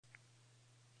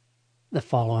The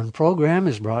following program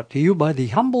is brought to you by the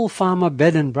Humble Farmer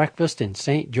Bed and Breakfast in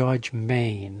St. George,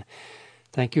 Maine.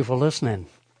 Thank you for listening.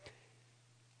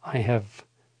 I have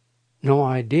no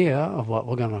idea of what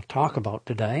we're going to talk about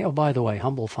today. Oh, by the way,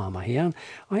 Humble Farmer here.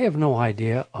 I have no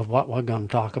idea of what we're going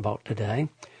to talk about today.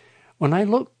 When I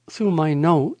look through my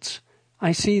notes,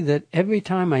 I see that every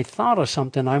time I thought of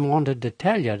something I wanted to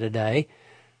tell you today,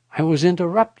 I was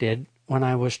interrupted when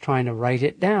I was trying to write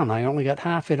it down. I only got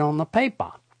half it on the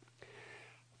paper.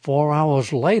 4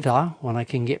 hours later, when I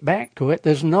can get back to it,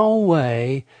 there's no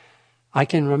way I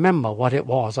can remember what it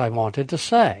was I wanted to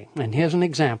say. And here's an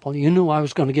example. You knew I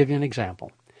was going to give you an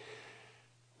example.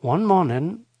 One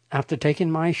morning, after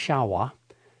taking my shower,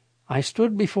 I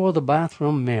stood before the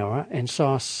bathroom mirror and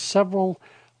saw several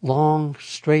long,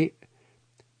 straight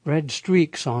red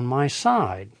streaks on my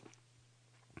side.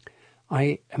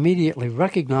 I immediately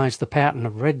recognized the pattern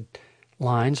of red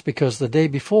lines because the day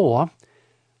before,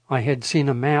 I had seen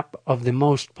a map of the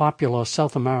most popular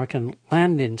South American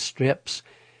landing strips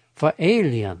for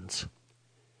aliens.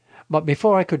 But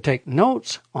before I could take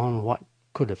notes on what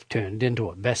could have turned into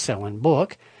a best-selling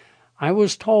book, I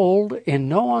was told in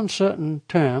no uncertain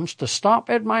terms to stop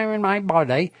admiring my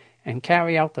body and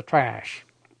carry out the trash.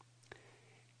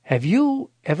 Have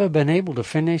you ever been able to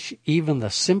finish even the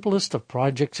simplest of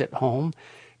projects at home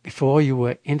before you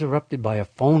were interrupted by a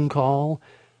phone call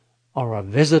or a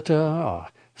visitor or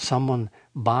someone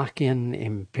barking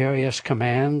imperious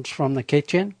commands from the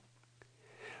kitchen?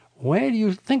 Where do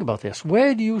you think about this?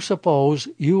 Where do you suppose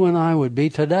you and I would be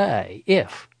today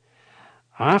if,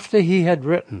 after he had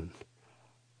written,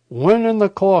 "When in the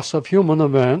course of human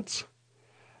events,"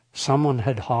 someone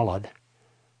had hollered,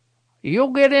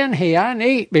 "You get in here and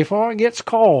eat before it gets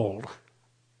cold"?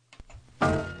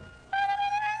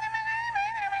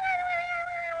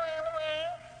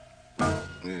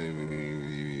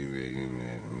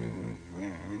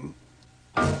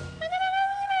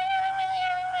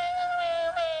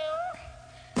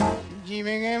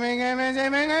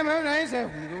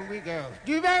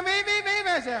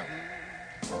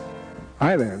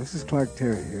 Hi there, this is Clark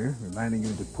Terry here, reminding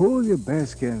you to pull your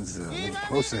bearskins a little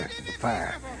closer to the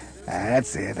fire.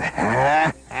 That's it.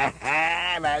 Now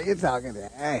you're talking.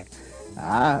 Hey.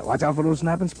 Watch out for those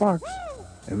snapping sparks.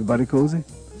 Everybody cozy?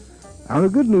 Now the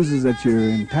good news is that you're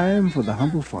in time for the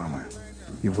Humble Farmer.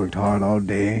 You've worked hard all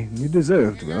day, and you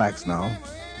deserve to relax now.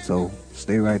 So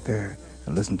stay right there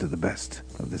and listen to the best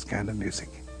of this kind of music.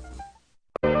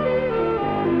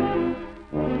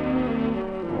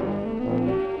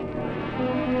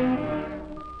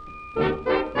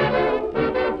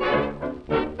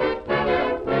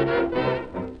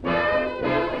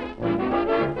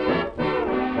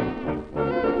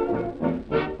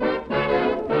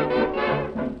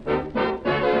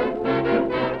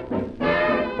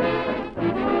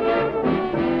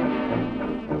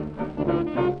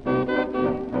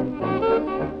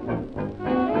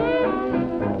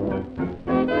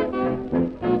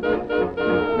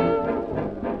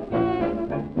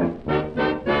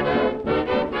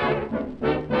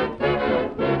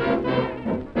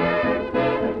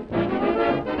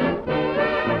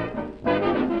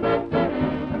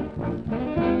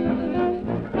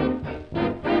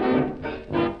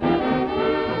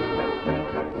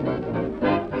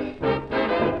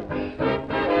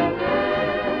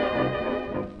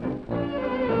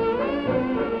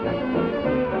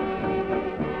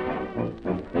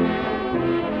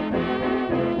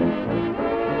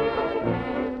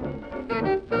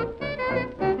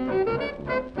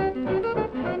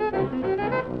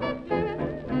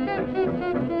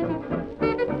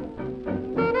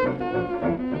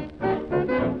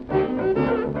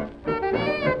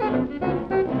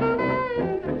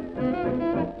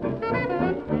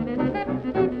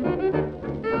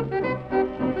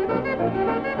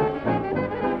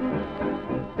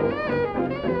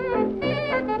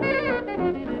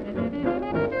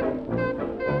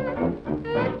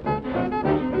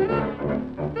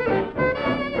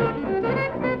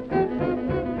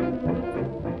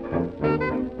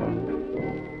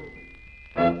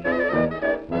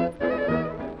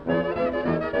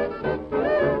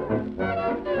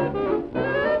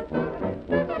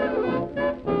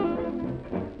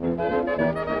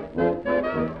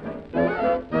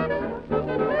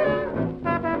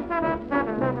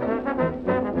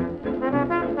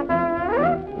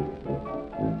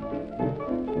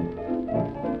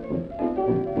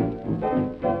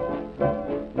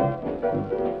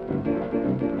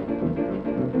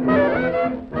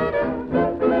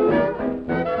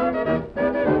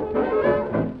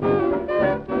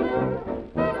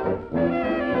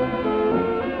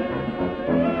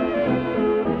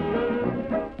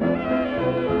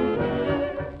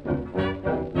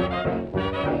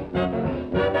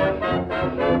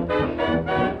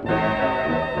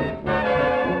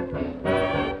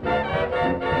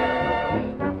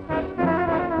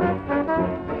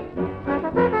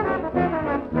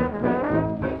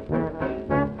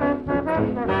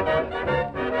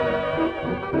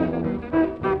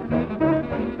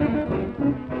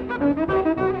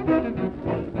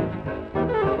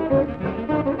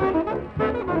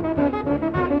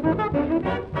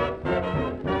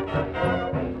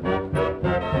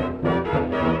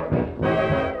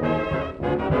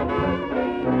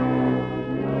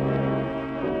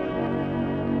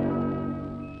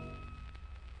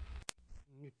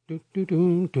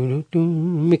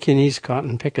 McKinney's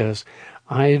Cotton Pickers.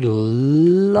 I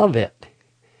love it.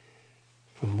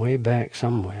 From way back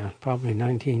somewhere, probably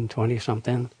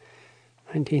 1920-something,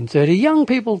 1930. Young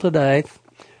people today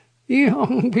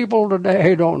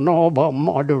don't know about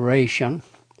moderation.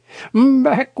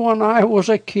 Back when I was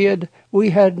a kid, we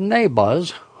had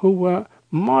neighbors who were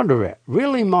moderate,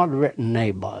 really moderate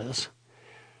neighbors.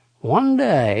 One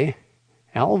day,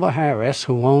 Alva Harris,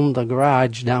 who owned the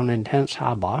garage down in Tense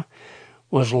Harbor,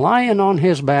 was lying on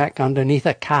his back underneath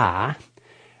a car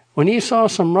when he saw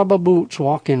some rubber boots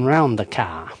walking round the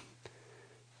car.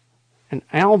 And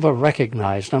Alva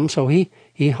recognized them, so he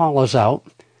hollers out,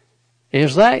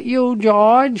 "Is that you,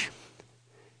 George?"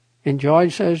 And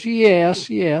George says, yes,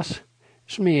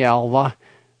 it's me, Alva.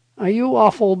 Are you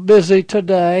awful busy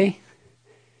today?"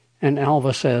 And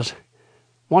Alva says,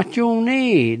 "What you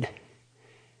need?"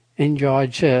 And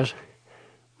George says,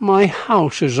 "My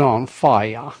house is on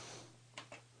fire."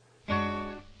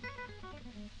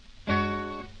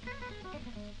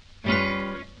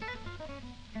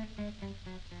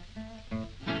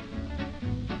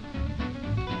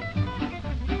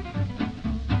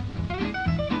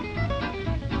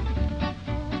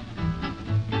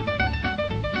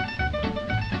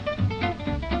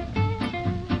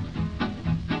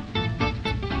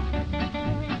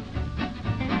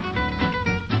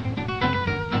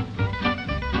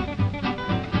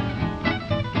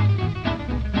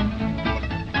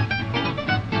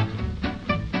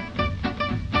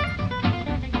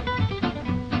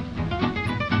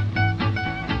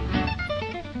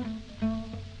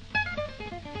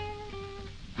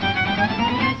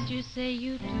 Say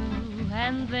you do,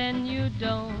 and then you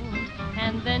don't,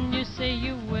 and then you say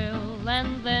you will,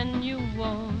 and then you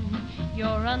won't.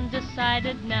 You're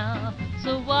undecided now,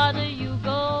 so what are you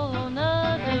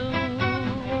gonna do?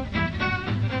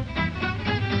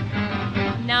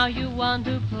 Now you want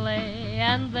to play,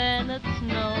 and then it's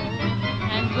no,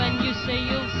 and when you say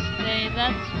you'll stay,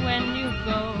 that's when you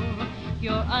go.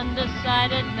 You're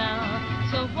undecided now,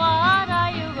 so what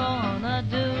are you gonna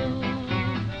do?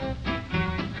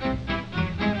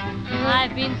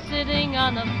 I've been sitting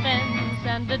on a fence,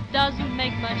 and it doesn't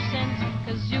make much sense,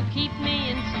 'cause you keep me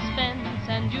in suspense,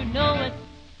 and you know it.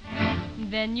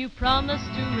 Then you promise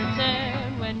to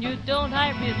return. When you don't,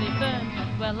 I really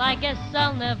burn. Well, I guess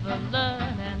I'll never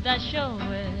learn, and I show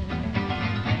it.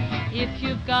 If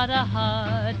you've got a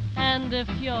heart, and if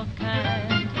you're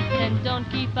kind, then don't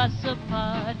keep us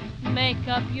apart. Make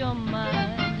up your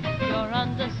mind. You're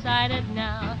undecided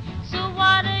now, so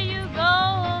what are you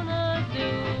gonna do?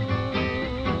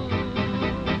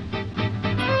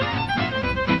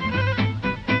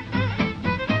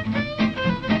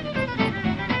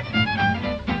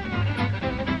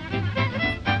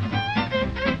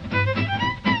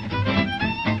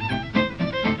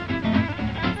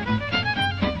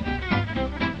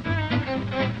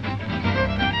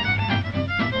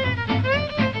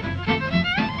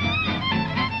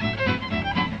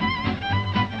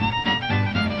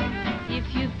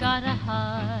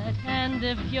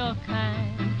 If you're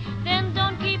kind, then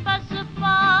don't keep us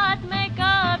apart. Make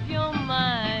up your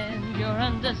mind. You're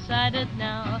undecided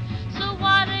now, so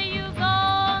what are you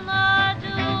gonna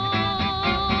do?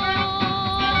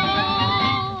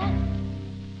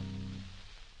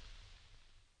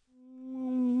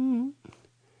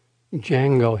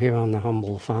 Django here on The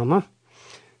Humble Farmer.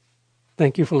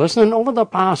 Thank you for listening. Over the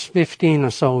past 15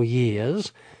 or so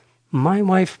years, my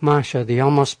wife Marcia, the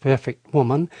almost perfect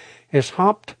woman, has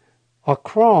hopped or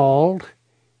crawled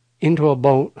into a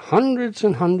boat hundreds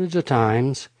and hundreds of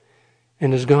times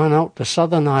and has gone out to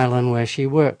Southern Ireland where she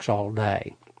works all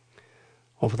day.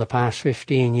 Over the past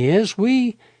 15 years,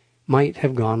 we might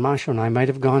have gone, Marcia and I might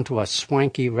have gone to a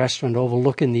swanky restaurant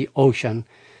overlooking the ocean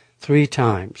 3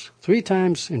 times. 3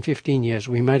 times in 15 years,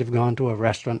 we might have gone to a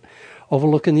restaurant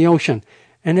overlooking the ocean.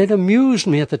 And it amused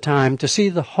me at the time to see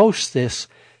the hostess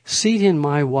seating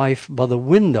my wife by the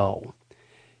window,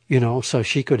 you know, so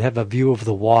she could have a view of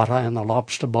the water and the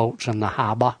lobster boats and the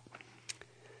harbor.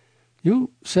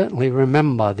 You certainly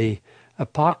remember the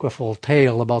apocryphal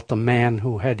tale about the man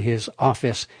who had his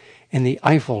office in the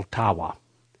Eiffel Tower.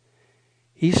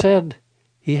 He said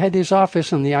he had his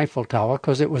office in the Eiffel Tower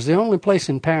because it was the only place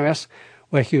in Paris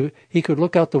where he could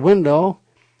look out the window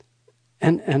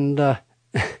and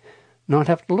not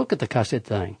have to look at the cussed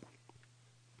thing.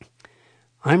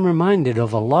 I'm reminded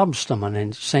of a lobsterman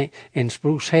in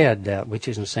Spruce Head, which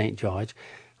is in St. George.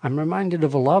 I'm reminded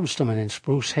of a lobsterman in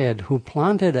Spruce Head who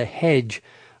planted a hedge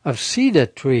of cedar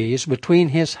trees between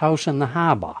his house and the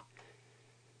harbor,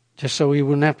 just so he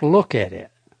wouldn't have to look at it.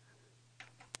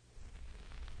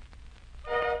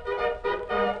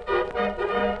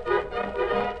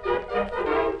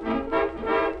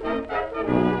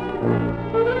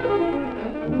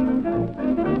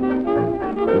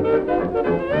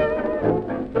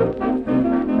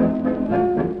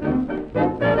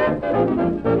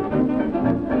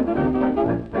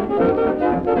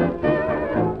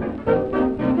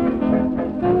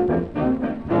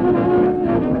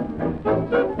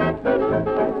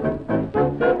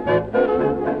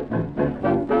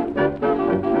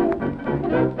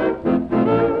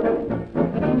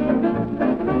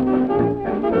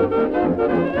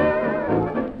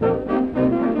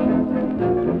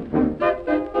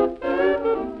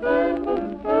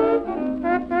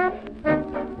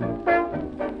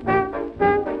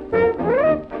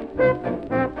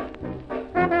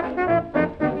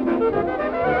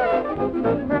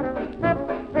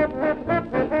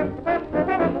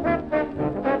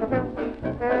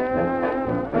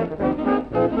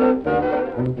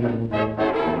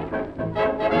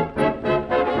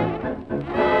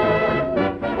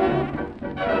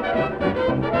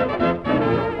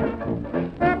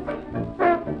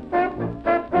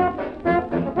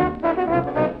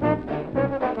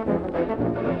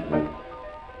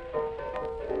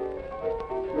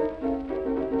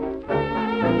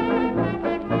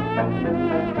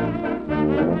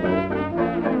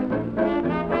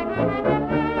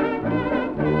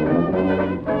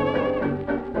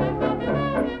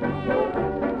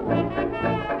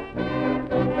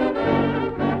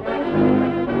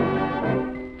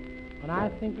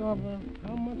 think of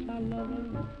how much I love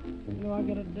her, I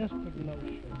get a desperate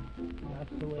notion. That's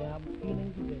the way I'm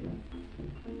feeling today.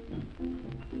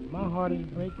 My heart is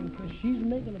breaking because she's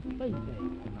making a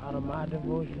plaything out of my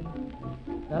devotion.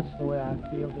 That's the way I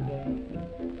feel today.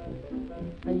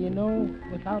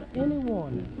 And without any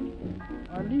warning,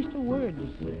 or at least a word to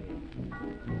say,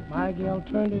 my gal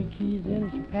turned her keys in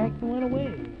and she packed and went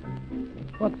away.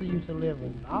 What's the use of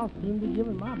living? I'll soon be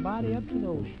giving my body up to the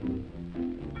ocean.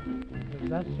 Because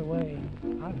that's the way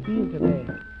I feel today.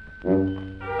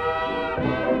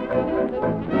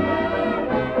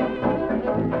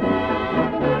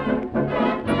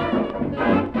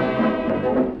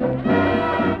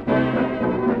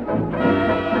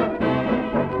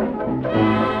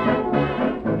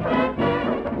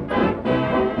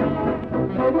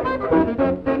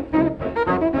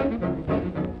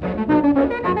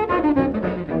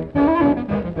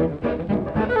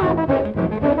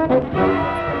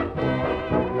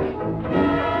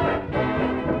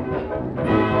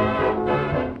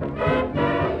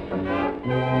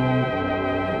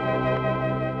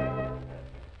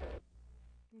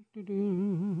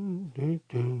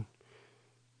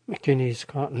 McKinney's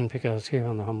Cotton Pickers here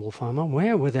on the Humble Farmer.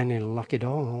 Where with any lucky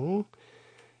dog?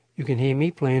 You can hear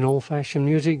me playing old-fashioned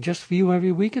music just for you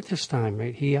every week at this time,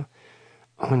 right here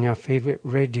on your favorite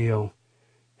radio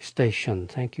station.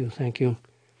 Thank you, thank you.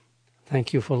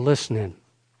 Thank you for listening.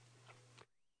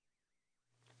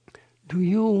 Do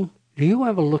you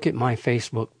ever look at my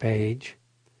Facebook page?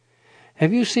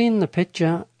 Have you seen the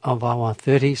picture of our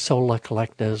 30 solar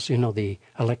collectors, the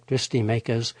electricity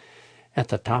makers, at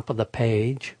the top of the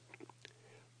page?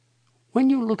 When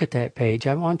you look at that page,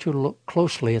 I want you to look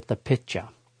closely at the picture.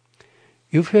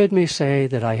 You've heard me say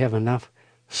that I have enough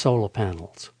solar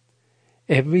panels.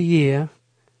 Every year,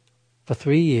 for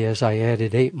 3 years, I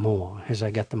added 8 more as I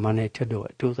got the money to do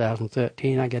it.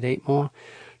 2013, I get 8 more.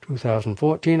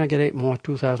 2014, I get 8 more.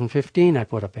 2015, I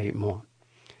put up 8 more.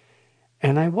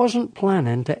 And I wasn't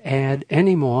planning to add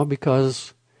any more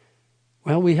because,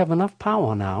 we have enough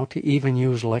power now to even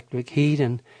use electric heat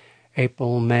in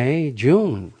April, May,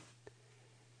 June.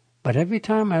 But every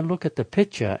time I look at the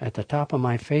picture at the top of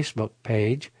my Facebook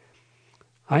page,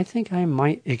 I think I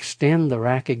might extend the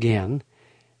rack again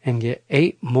and get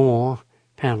 8 more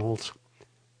panels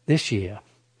this year.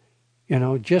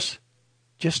 Just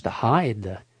to hide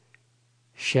the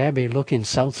shabby-looking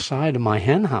south side of my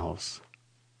hen house.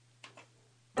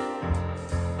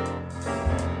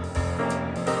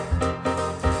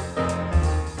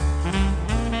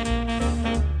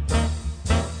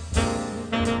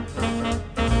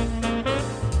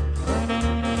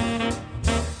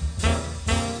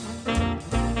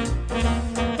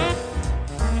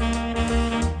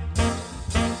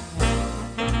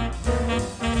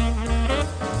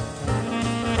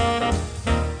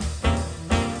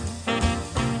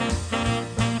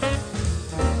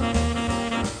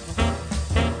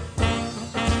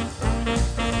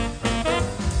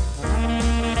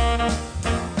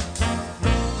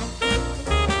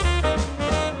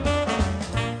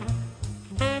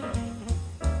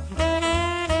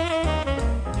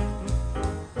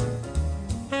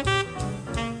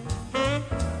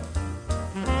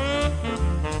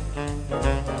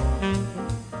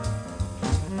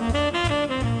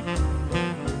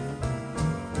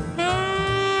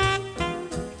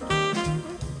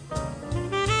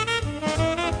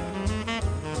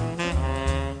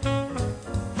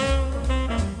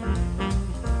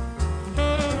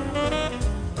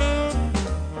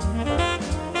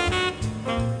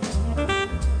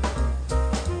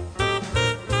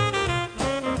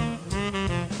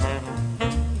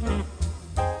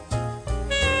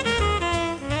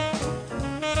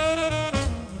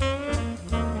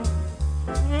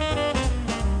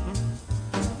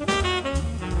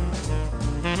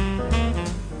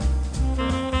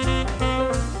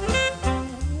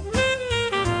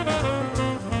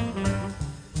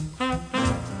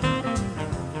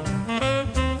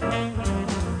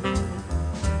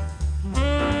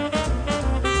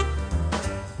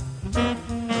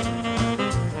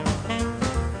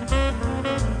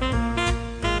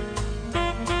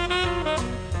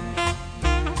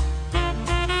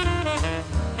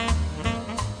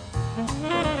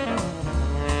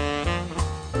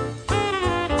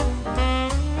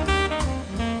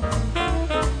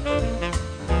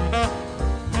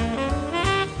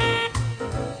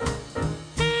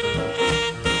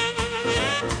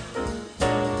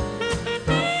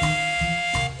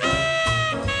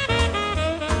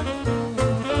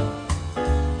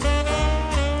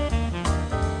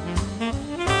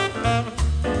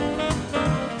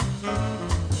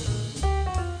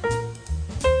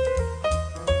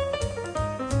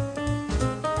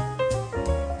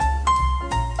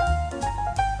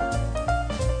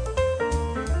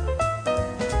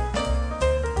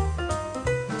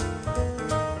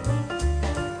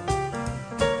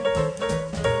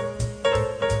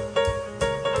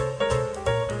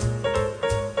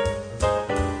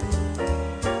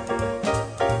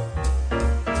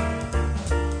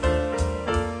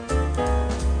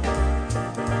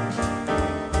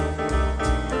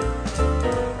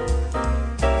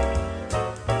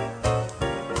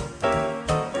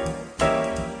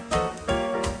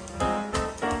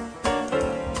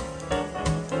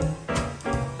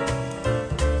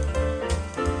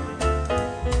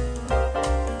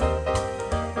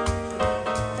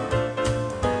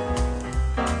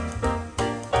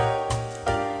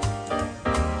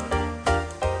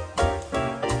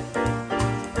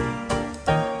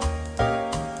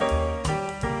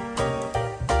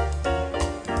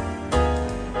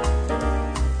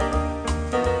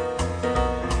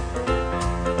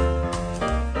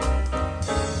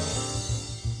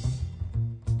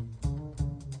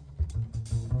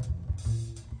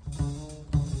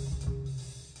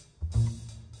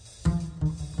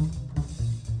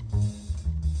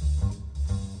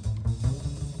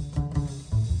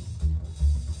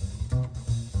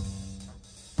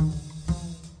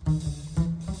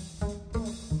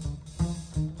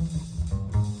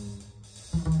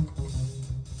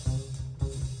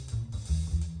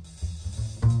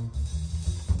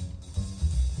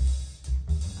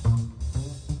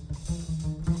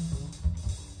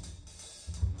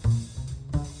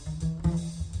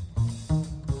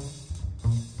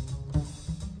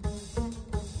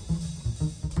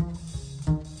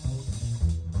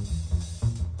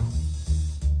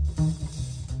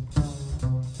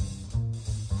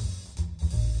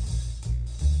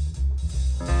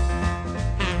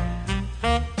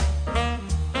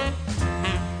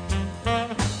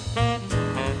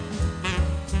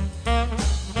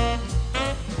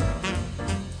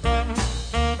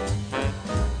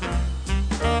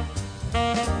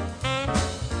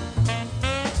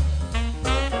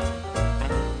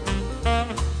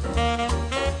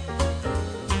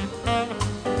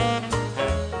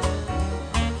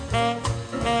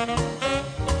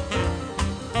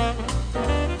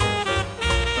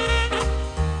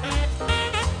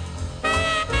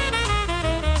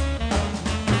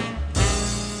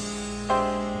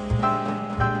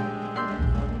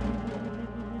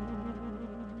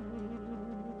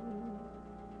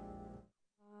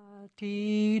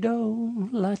 la-ti-do,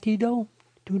 la-ti-do,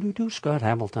 do-do-do, Scott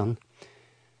Hamilton.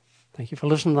 Thank you for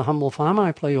listening to The Humble Farmer.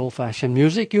 I play old-fashioned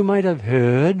music. You might have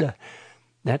heard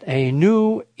that a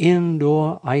new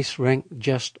indoor ice rink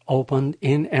just opened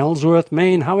in Ellsworth,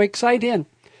 Maine. How exciting!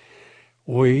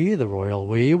 We, the royal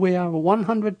we are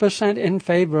 100% in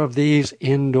favor of these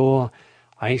indoor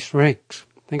ice rinks.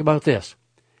 Think about this.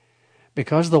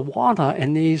 Because the water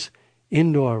in these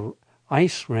indoor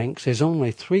ice rinks is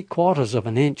only 3/4 of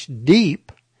an inch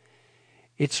deep,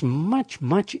 it's much,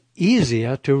 much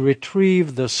easier to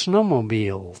retrieve the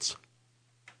snowmobiles.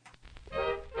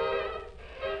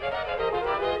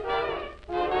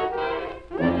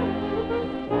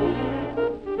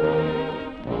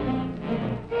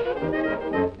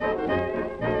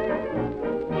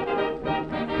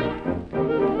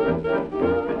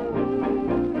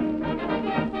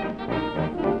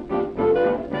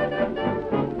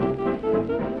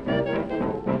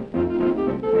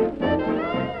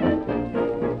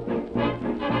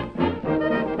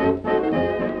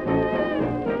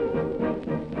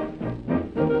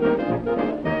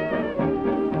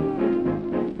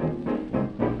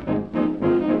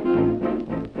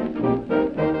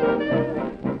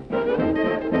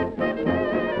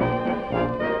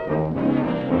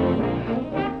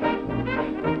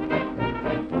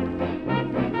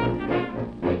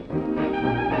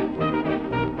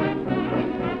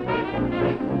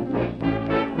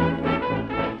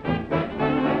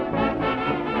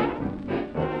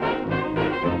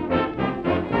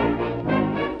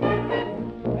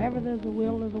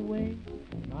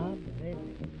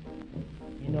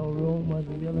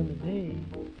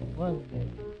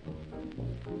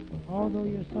 Although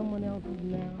you're someone else's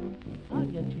now, I'll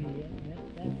get to you yet.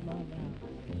 That's my vow.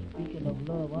 Speaking of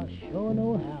love, I sure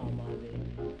know how, my baby.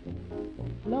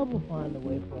 Love will find a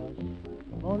way for us.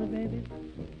 Won't it, baby?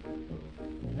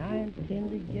 And I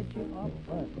intend to get you off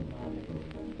us, my baby.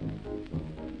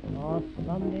 Oh,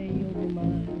 someday you'll be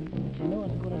mine. But you know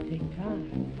it's going to take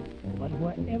time. But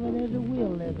wherever there's a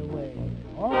will, there's a way.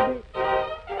 All right.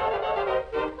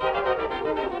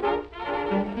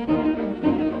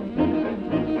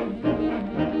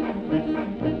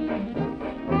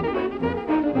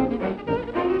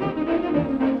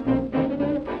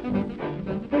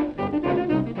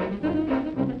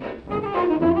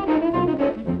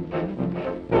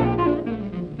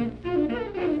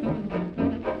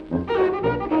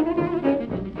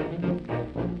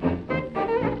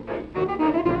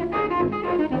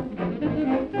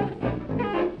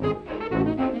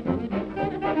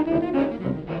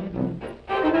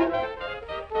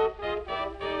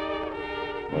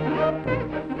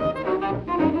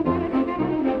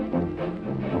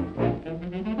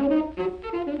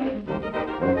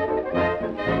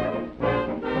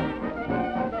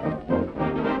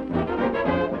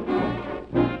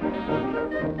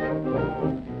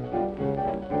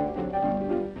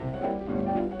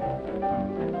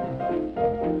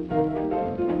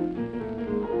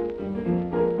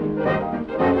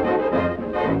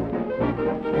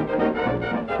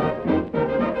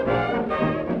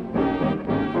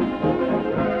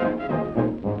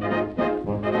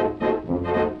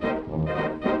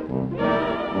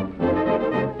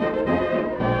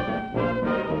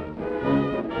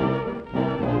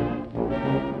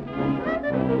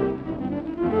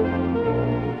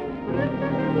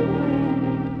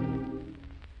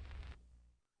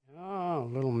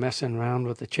 Messing around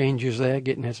with the changes there,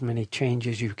 getting as many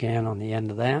changes as you can on the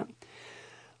end of that.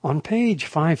 On page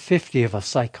 550 of a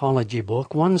psychology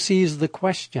book, one sees the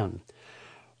question,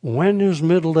 when is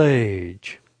middle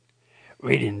age?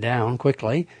 Reading down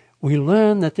quickly, we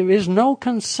learn that there is no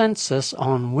consensus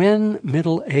on when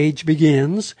middle age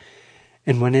begins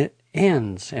and when it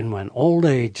ends, and when old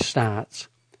age starts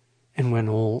and when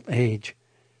old age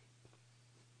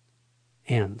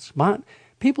ends. But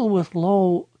people with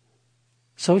low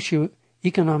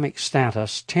socioeconomic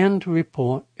status tend to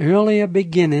report earlier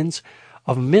beginnings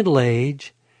of middle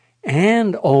age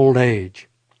and old age.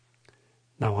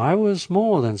 Now, I was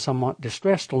more than somewhat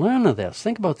distressed to learn of this.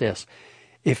 Think about this.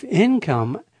 If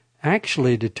income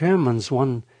actually determines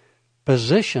one's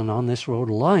position on this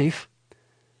road of life,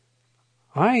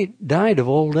 I died of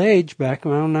old age back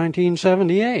around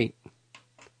 1978.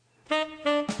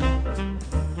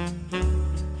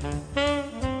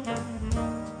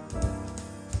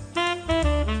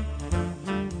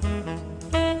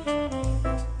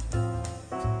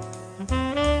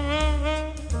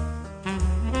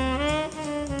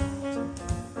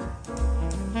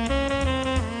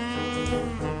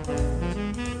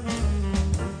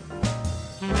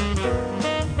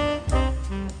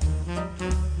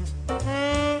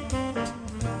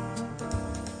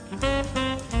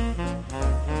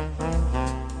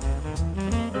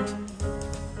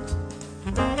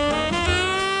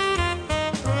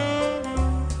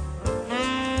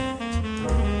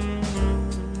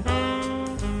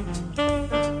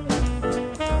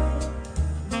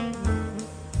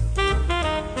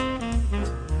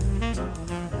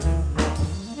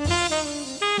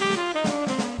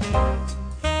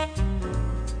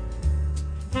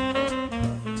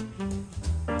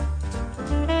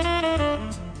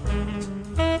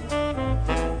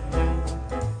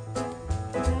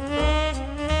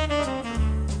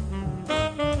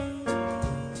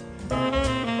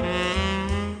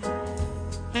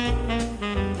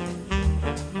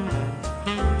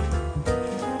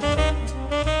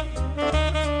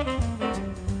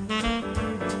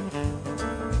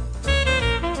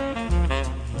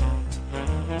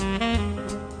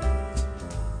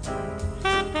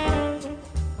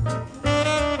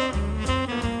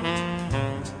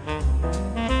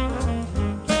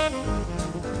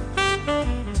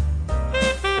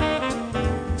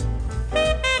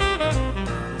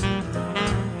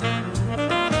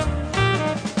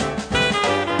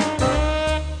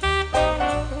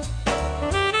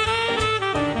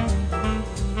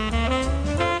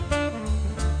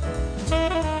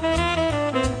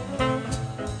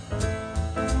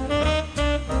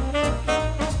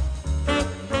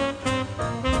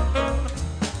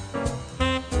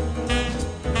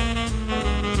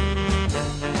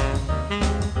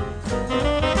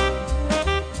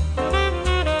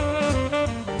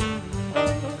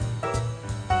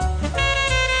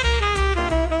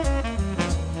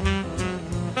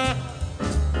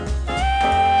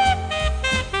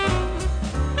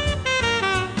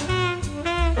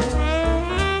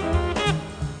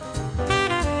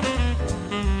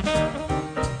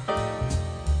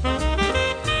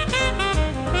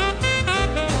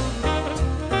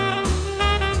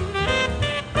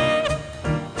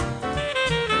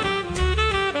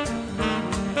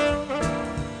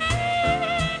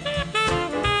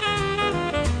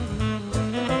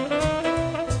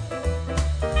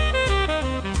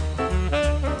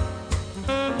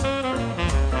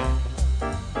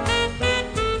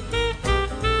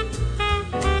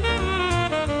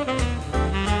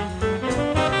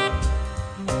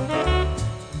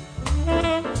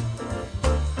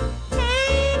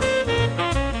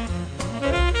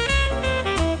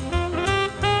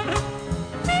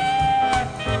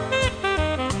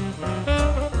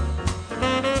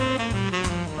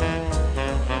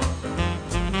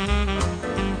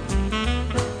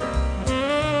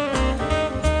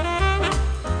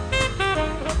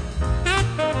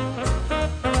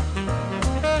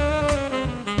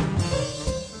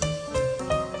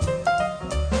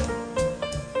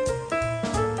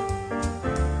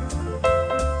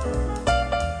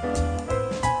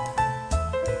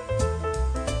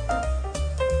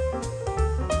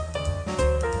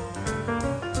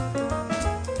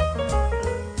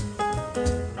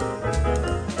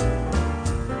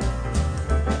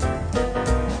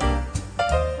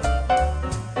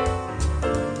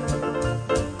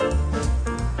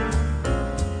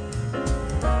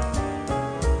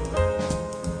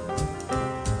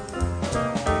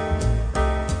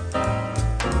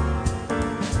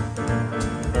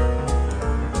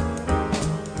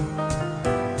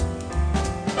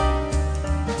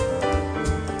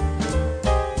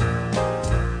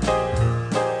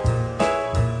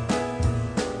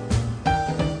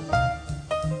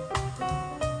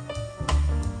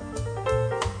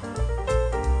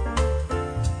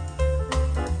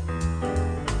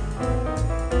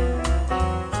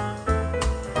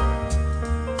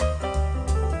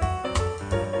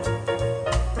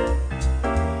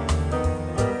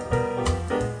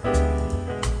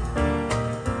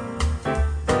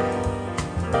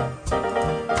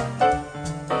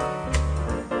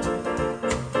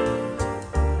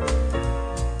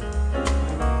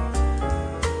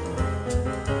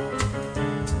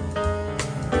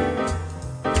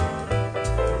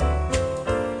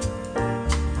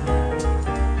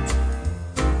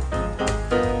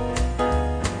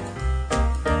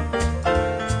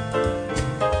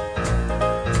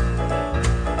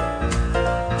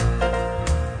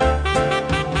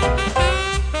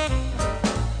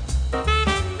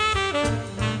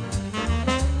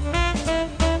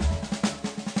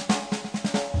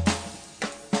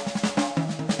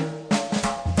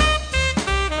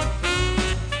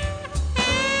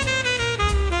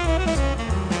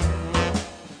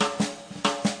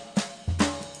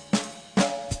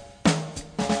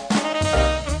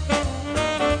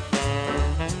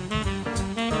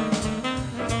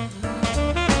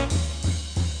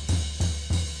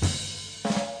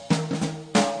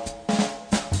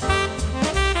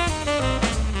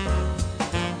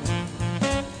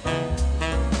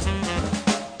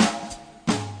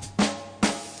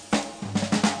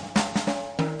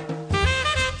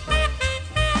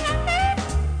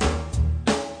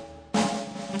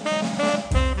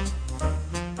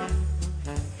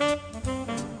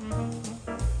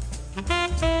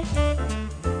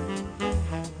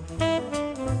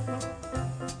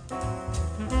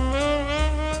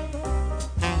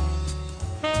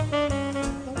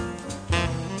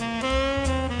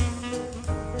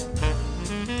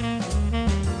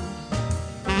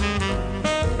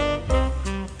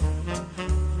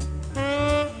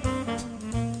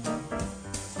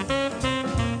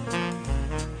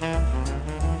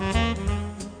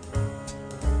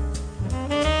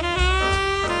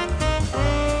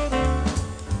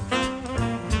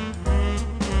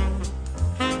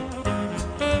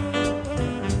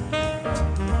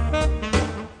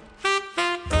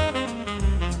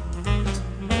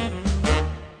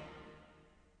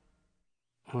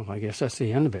 guess that's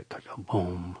the end of it.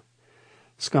 Boom.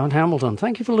 Scott Hamilton,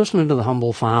 thank you for listening to The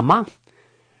Humble Farmer.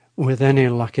 With any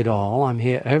luck at all, I'm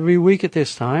here every week at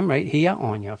this time, right here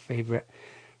on your favorite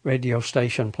radio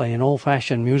station, playing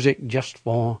old-fashioned music just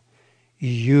for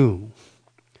you.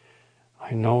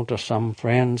 I know to some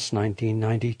friends,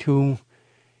 1992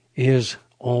 is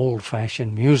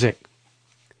old-fashioned music.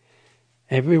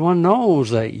 Everyone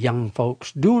knows that young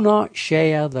folks do not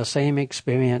share the same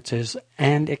experiences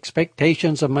and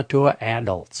expectations of mature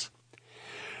adults.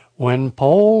 When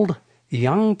polled,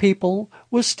 young people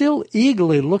were still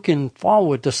eagerly looking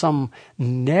forward to some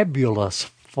nebulous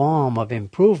form of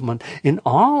improvement in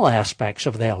all aspects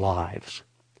of their lives.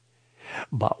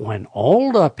 But when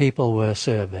older people were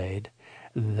surveyed,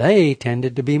 they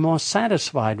tended to be more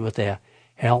satisfied with their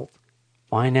health,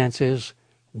 finances,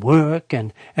 work,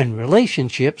 and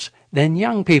relationships than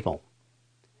young people.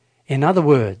 In other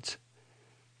words,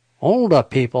 older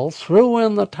people threw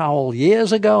in the towel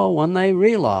years ago when they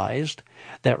realized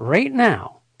that right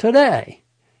now, today,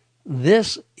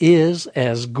 this is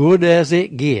as good as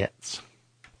it gets.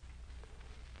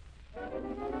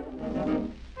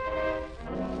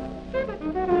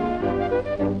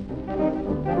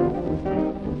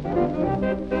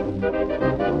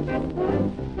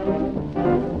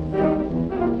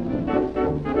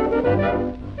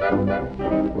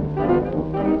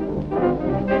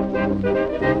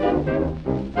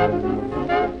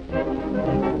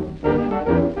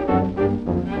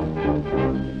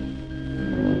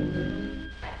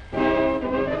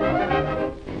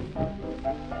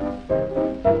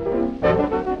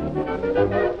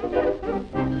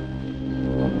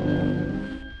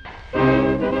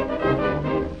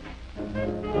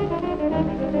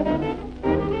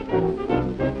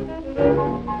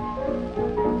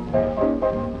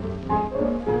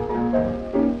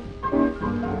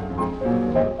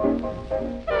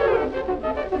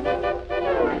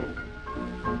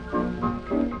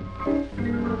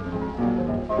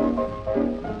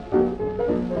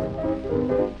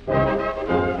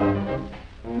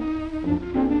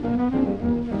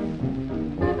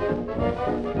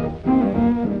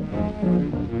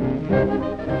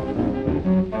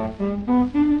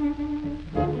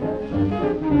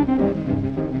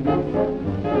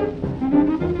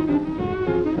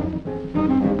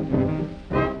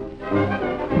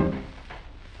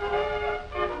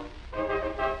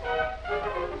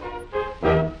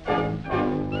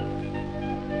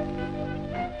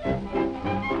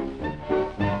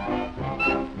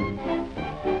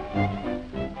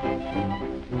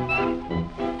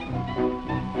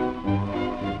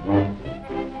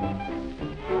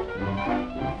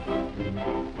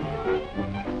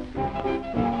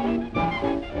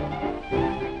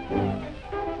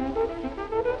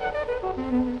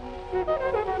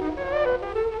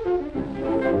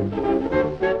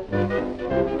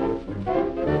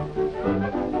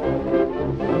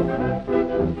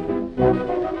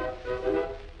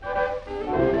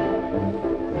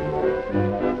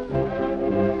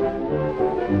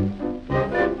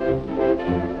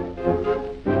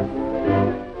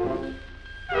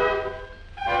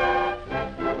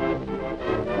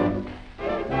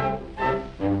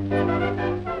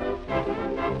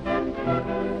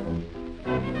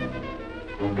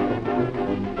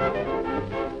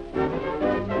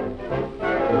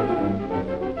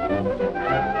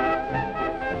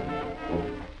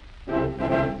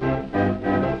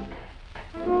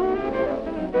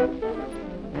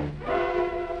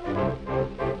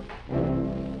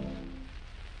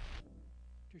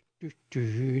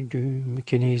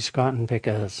 McKinney's Cotton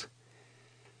Pickers.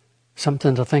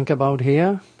 Something to think about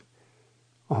here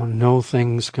on No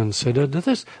Things Considered.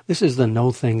 This is the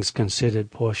No Things Considered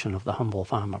portion of the Humble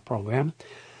Farmer program.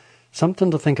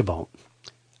 Something to think about.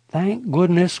 Thank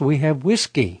goodness we have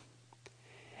whiskey.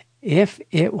 If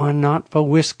it were not for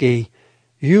whiskey,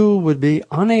 you would be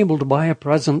unable to buy a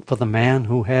present for the man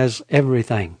who has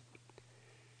everything.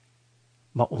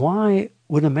 But why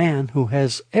would a man who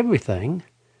has everything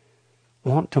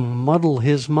want to muddle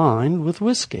his mind with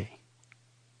whiskey?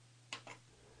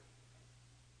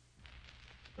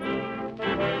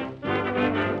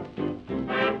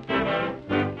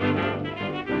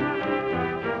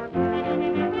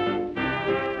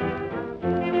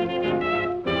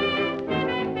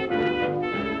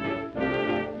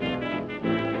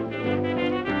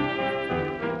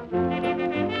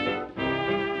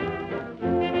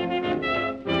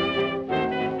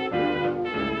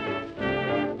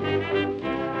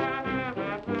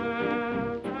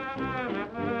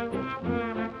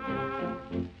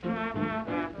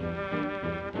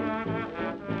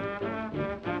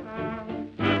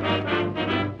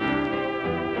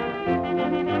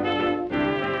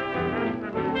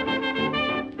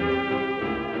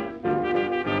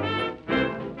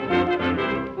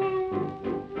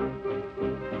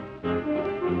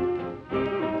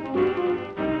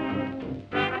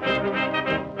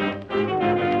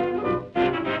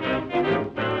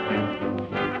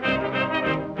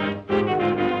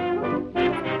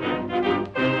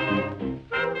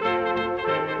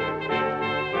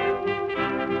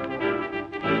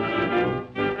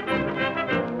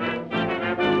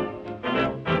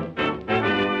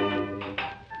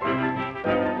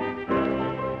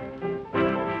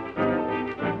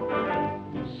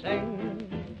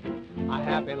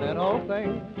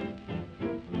 anything.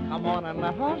 Come on and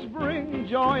let us bring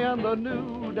joy in the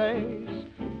new days.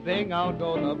 Bing, out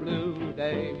go the blue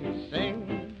days.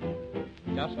 Sing,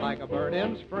 just like a bird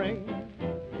in spring.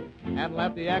 And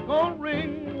let the echo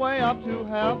ring way up to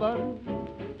heaven.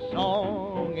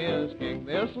 Song is king,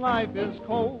 this life is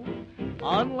cold.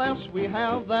 Unless we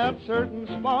have that certain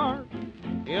spark,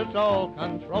 it's all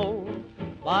controlled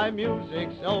by music.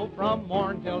 So from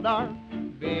morn till dark,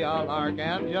 be a lark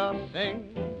and just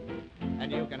sing,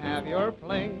 and you can have your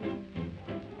fling.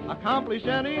 Accomplish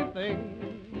anything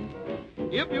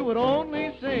if you would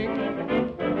only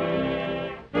sing.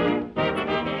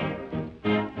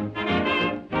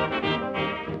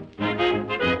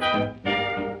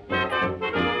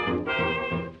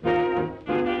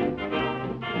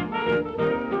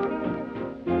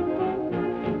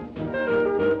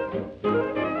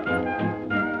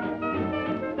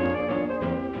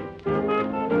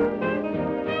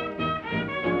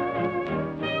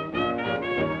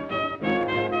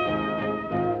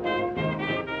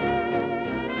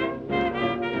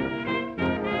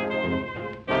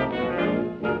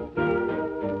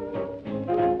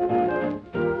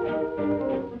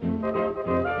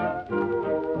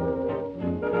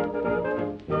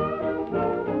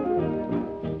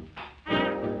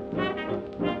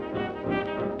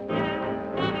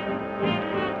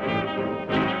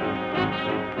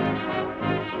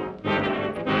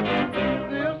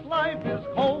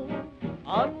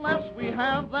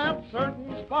 Have that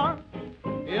certain spark,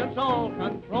 it's all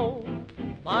controlled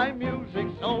by music.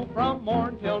 So from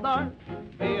morn till dark,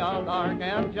 be a lark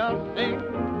and just sing,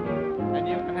 and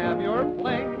you can have your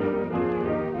fling.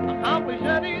 Accomplish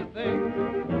anything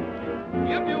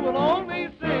if you will only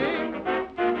sing.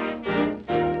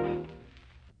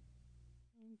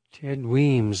 Ted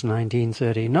Weems,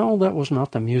 1930. No, that was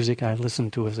not the music I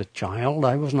listened to as a child.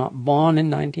 I was not born in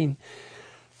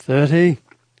 1930.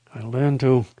 I learned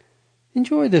to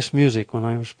enjoy this music when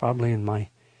I was probably in my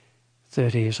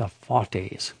 30s or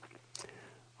 40s.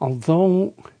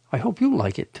 Although, I hope you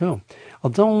like it too.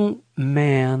 Although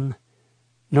man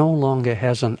no longer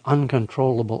has an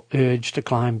uncontrollable urge to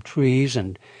climb trees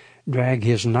and drag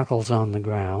his knuckles on the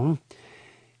ground,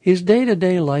 his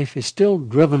day-to-day life is still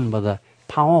driven by the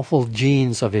powerful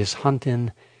genes of his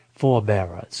hunting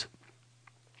forebearers.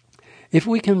 If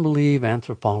we can believe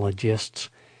anthropologists,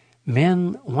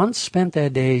 men once spent their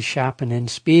days sharpening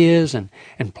spears and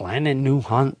planning new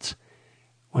hunts,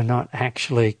 were not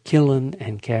actually killing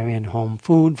and carrying home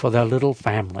food for their little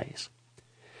families.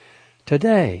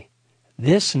 Today,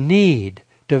 this need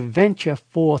to venture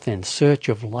forth in search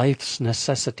of life's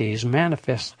necessities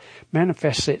manifests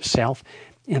itself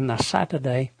in the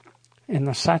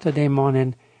Saturday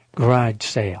morning garage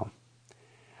sale.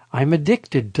 I'm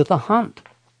addicted to the hunt.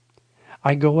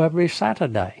 I go every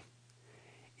Saturday.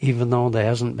 Even though there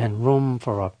hasn't been room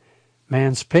for a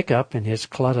man's pickup in his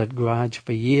cluttered garage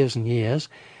for years and years,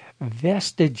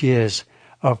 vestiges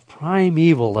of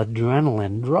primeval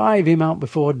adrenaline drive him out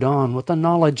before dawn with the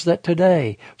knowledge that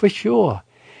today, for sure,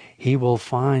 he will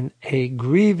find a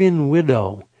grieving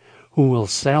widow who will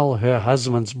sell her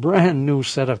husband's brand new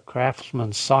set of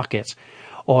Craftsman sockets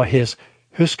or his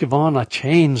Husqvarna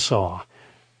chainsaw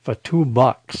for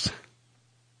 $2.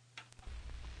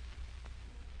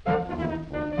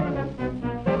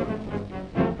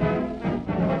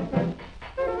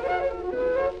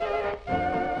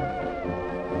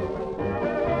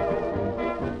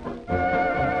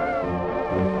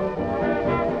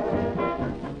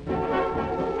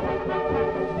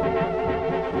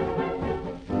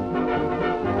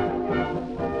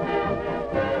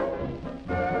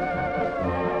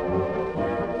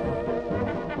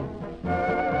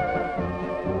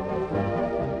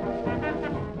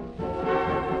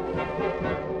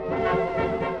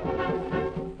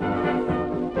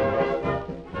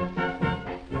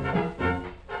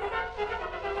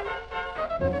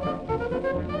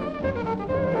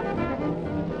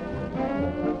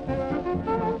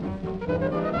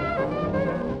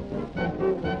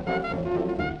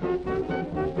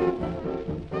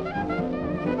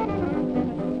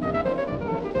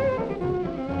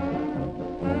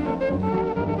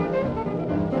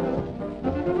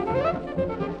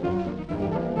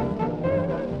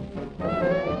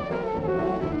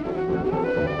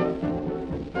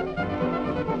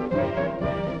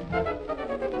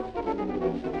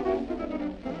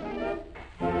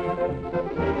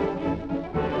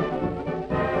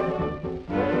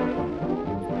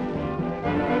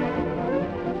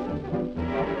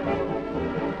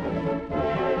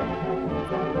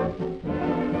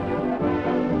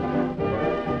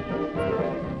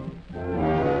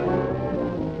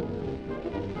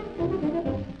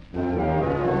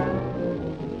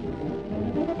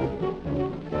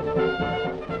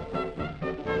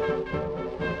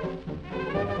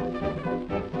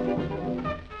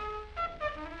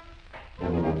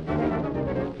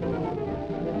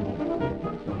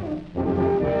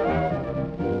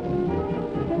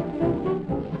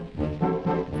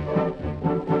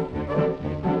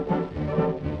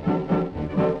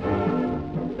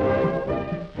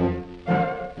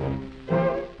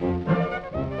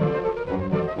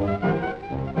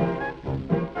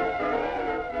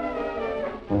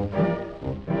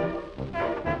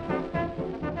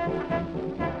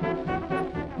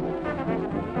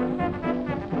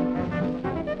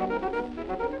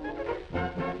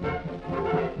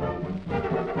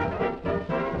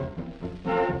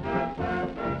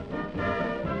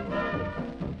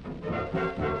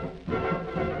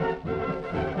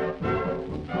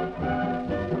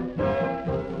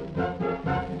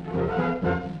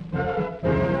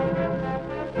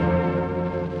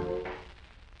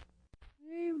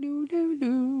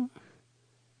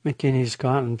 McKinney's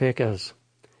Cotton Pickers.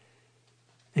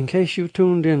 In case you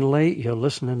tuned in late, you're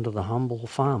listening to The Humble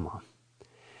Farmer.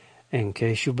 In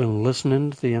case you've been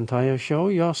listening to the entire show,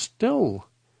 you're still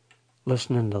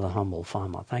listening to The Humble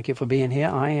Farmer. Thank you for being here.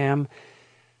 I am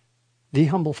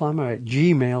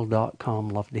thehumblefarmer@gmail.com.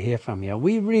 Love to hear from you.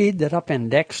 We read that up in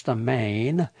Dexter,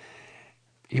 Maine,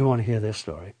 you want to hear this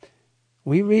story.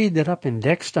 We read that up in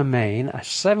Dexter, Maine, a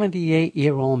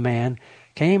 78-year-old man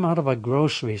came out of a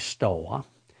grocery store,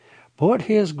 put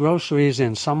his groceries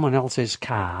in someone else's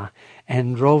car,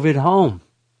 and drove it home.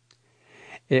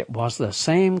 It was the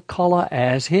same color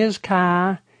as his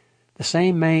car, the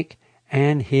same make,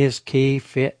 and his key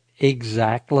fit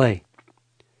exactly.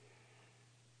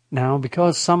 Now,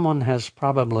 because someone has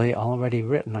probably already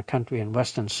written a country and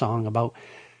western song about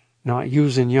not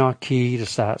using your key to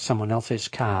start someone else's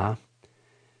car,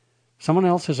 someone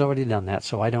else has already done that,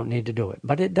 so I don't need to do it.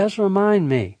 But it does remind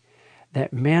me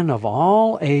that men of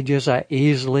all ages are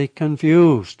easily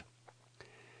confused.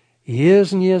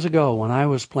 Years and years ago, when I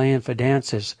was playing for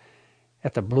dances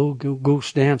at the Blue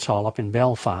Goose Dance Hall up in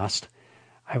Belfast,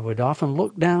 I would often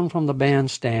look down from the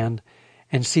bandstand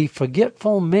and see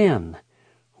forgetful men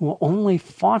who were only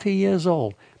 40 years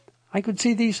old. I could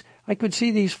see these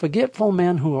forgetful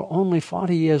men who were only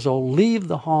 40 years old leave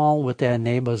the hall with their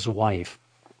neighbor's wife.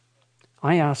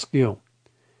 I ask you,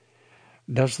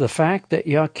 does the fact that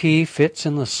your key fits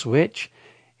in the switch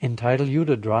entitle you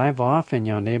to drive off in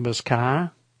your neighbor's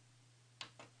car?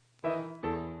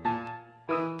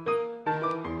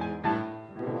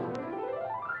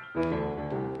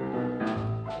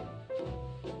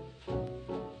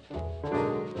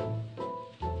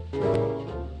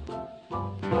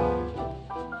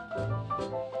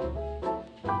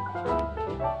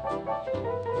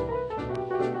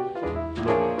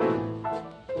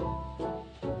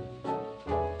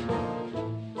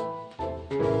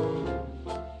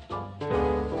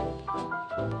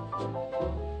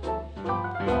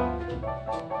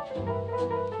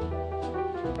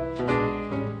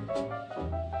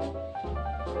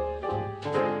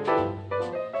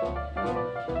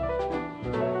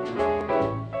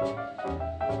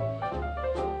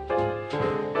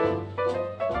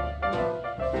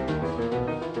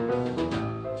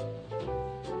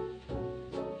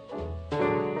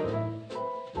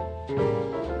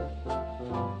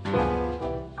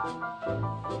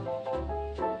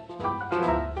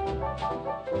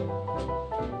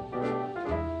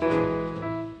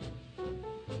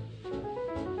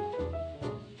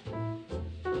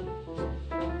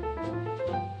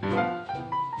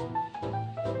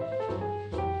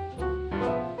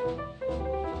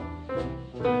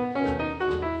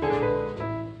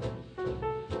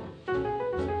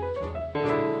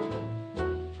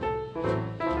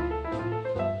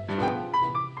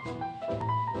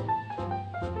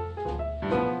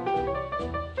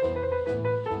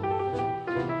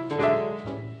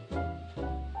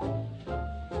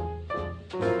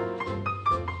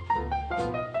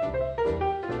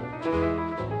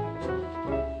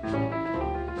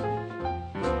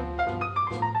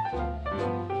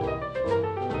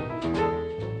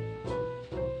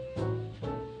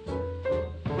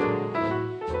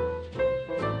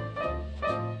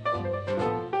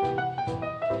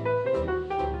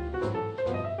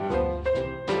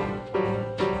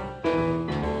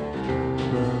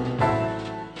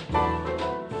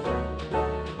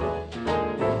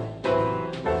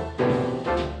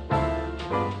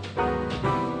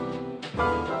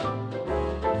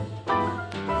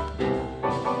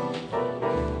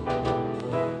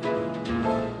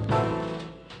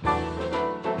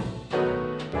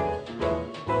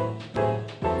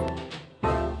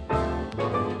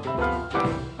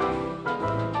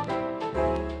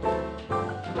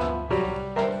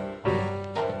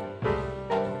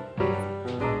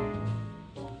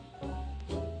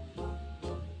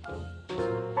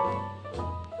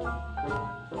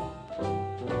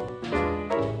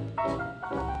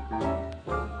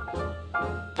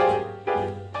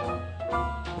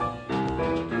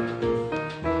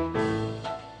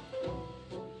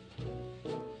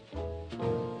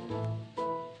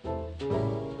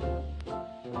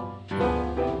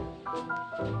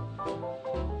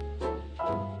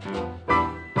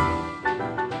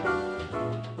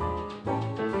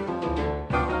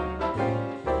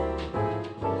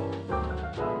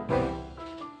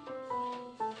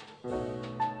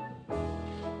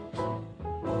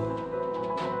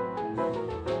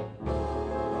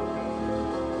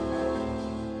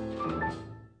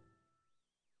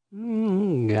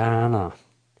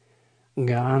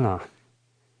 Ghana.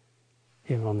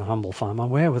 Here on The Humble Farmer,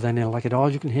 where with any luck at all,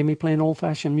 you can hear me playing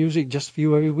old-fashioned music just for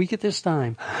you every week at this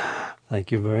time. Thank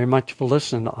you very much for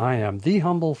listening. I am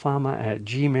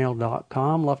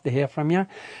thehumblefarmer@gmail.com. Love to hear from you.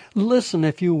 Listen,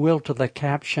 if you will, to the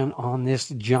caption on this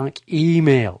junk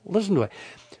email. Listen to it.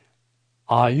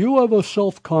 Are you ever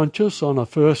self-conscious on a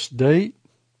first date?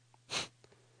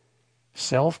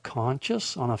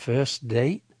 Self-conscious on a first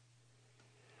date?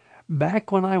 Back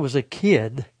when I was a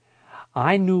kid,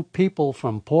 I knew people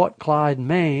from Port Clyde,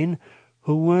 Maine,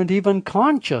 who weren't even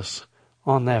conscious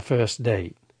on their first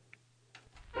date.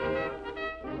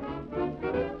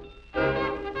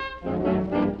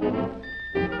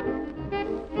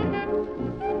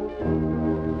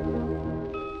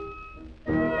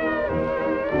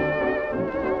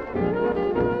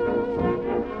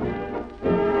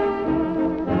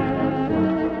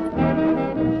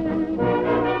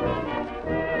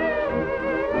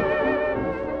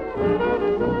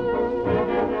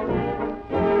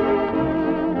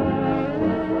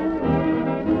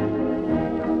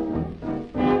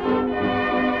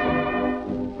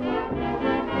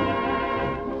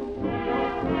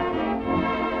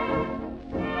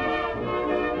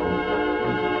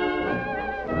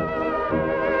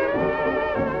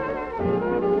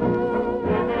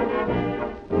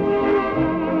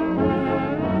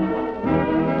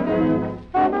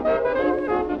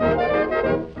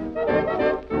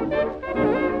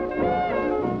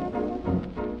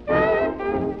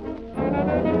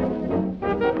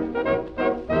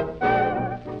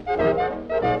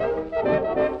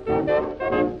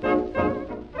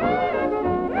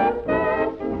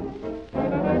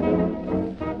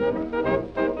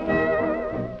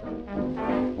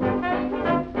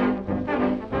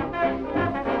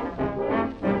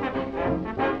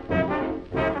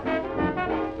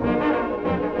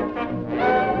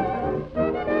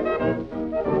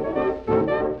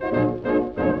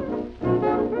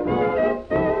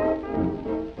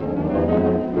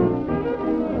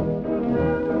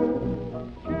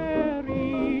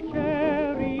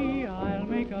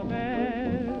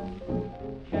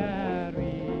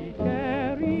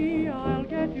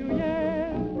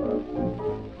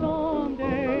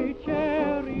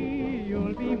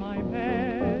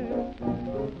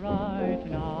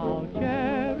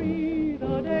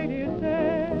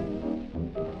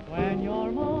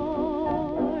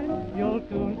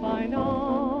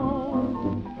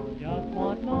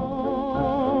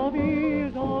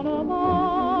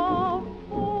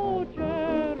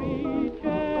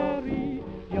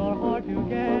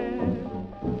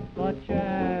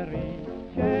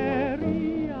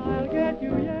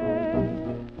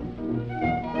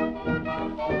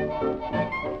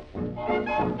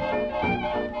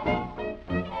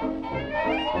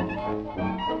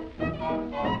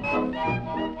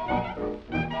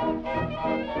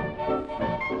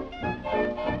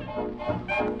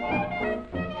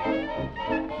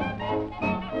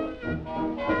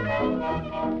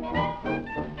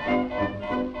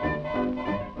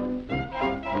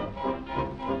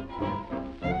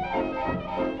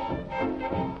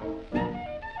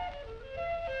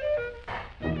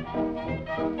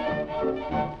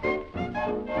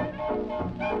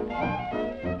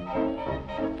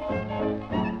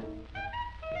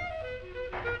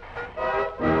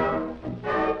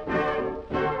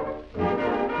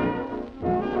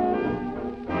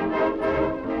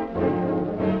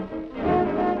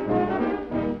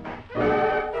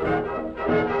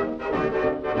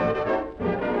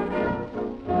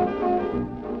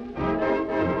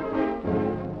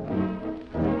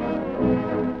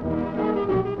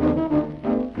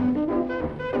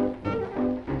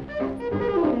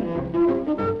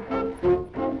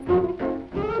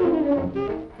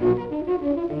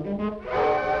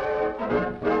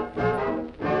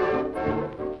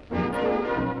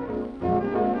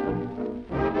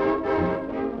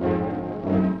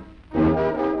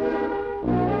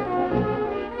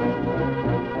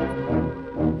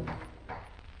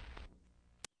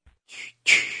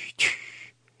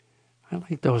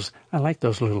 I like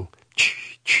those little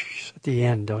at the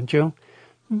end, don't you?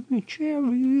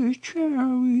 Cherry,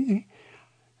 cherry.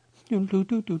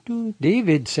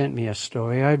 David sent me a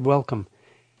story. I'd welcome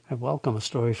a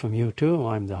story from you too.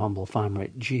 I'm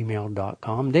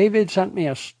thehumblefarmer@gmail.com. David sent me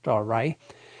a story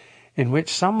in which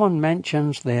someone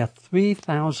mentions their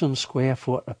 3,000 square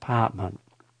foot apartment.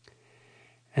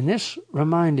 And this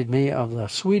reminded me of the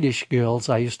Swedish girls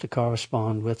I used to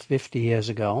correspond with 50 years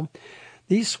ago.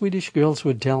 These Swedish girls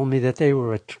would tell me that they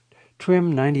were a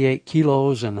trim 98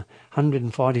 kilos and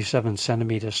 147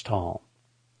 centimeters tall.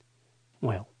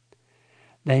 Well,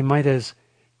 they might as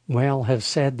well have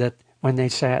said that when they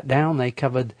sat down they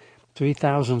covered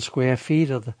 3,000 square feet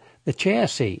of the chair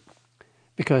seat,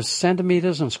 because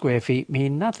centimeters and square feet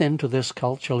mean nothing to this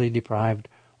culturally deprived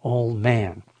old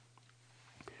man.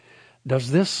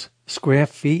 Does this square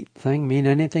feet thing mean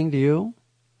anything to you?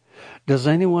 Does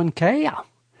anyone care?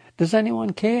 Does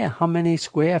anyone care how many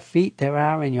square feet there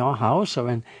are in your house or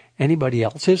in anybody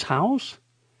else's house?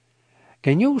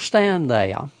 Can you stand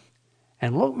there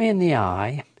and look me in the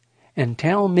eye and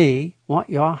tell me what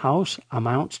your house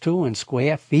amounts to in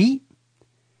square feet?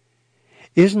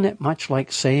 Isn't it much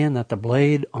like saying that the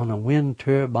blade on a wind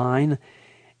turbine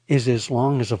is as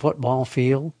long as a football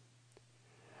field?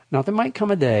 Now, there might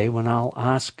come a day when I'll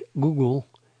ask Google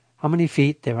how many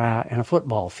feet there are in a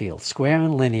football field, square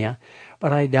and linear,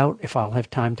 but I doubt if I'll have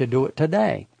time to do it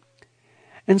today.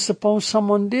 And suppose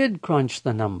someone did crunch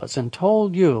the numbers and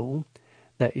told you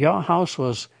that your house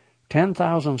was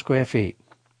 10,000 square feet.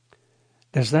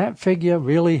 Does that figure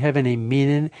really have any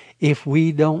meaning if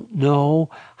we don't know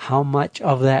how much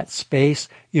of that space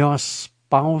your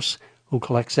spouse, who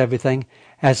collects everything,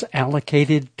 has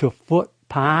allocated to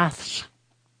footpaths?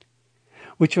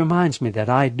 Which reminds me that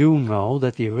I do know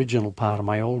that the original part of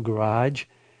my old garage,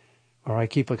 where I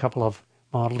keep a couple of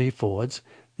Model E Fords,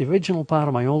 the original part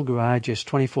of my old garage is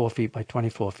 24 feet by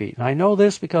 24 feet. And I know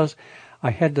this because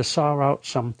I had to saw out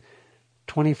some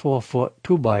 24-foot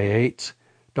 2x8s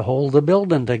to hold the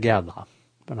building together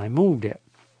when I moved it.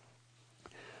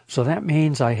 So that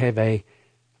means I have a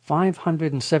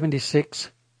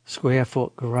 576 square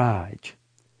foot garage.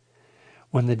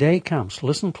 When the day comes,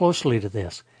 listen closely to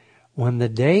this, when the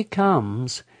day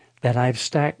comes that I've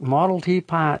stacked Model T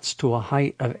parts to a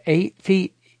height of 8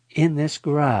 feet in this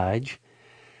garage,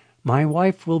 my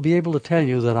wife will be able to tell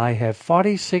you that I have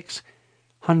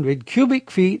 4,600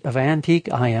 cubic feet of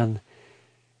antique iron,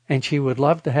 and she would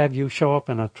love to have you show up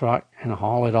in a truck and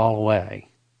haul it all away.